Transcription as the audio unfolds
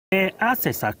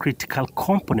assets are a critical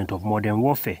component of modern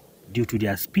warfare due to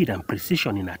their speed and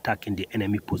precision in attacking the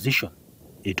enemy position.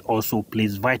 It also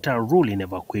plays a vital role in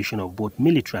evacuation of both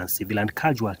military and civilian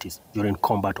casualties during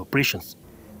combat operations.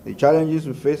 The challenges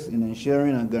we face in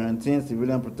ensuring and guaranteeing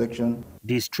civilian protection.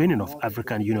 This training of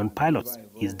African Union pilots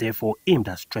is therefore aimed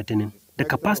at strengthening the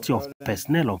capacity of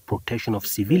personnel on protection of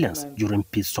civilians during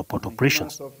peace support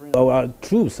operations. Our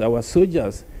troops, our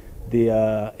soldiers, they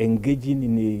are engaging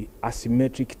in a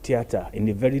asymmetric theater, in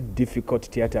a very difficult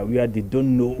theater where they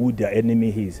don't know who their enemy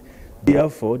is.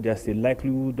 Therefore, there's a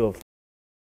likelihood of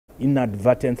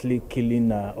inadvertently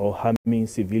killing or harming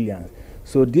civilians.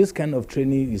 So this kind of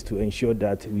training is to ensure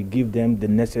that we give them the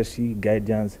necessary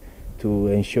guidance to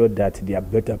ensure that they are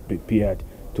better prepared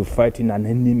to fight in an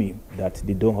enemy that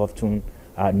they don't often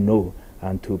know,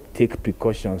 and to take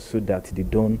precautions so that they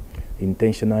don't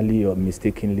intentionally or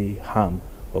mistakenly harm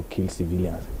or kill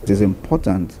civilians. It is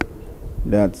important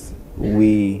that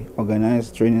we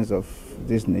organize trainings of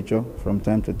this nature from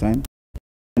time to time.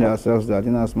 And ourselves that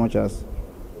in as much as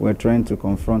we're trying to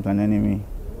confront an enemy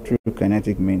through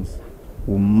kinetic means,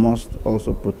 we must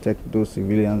also protect those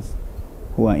civilians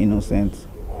who are innocent,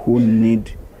 who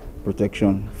need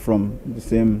protection from the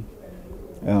same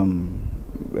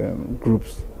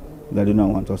groups that do not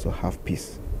want us to have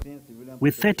peace.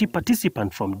 With 30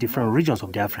 participants from different regions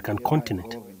of the African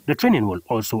continent, the training will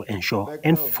also ensure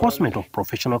enforcement of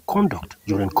professional conduct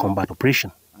during combat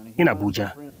operation. In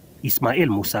Abuja, Ismail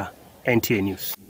Musa, NTA News.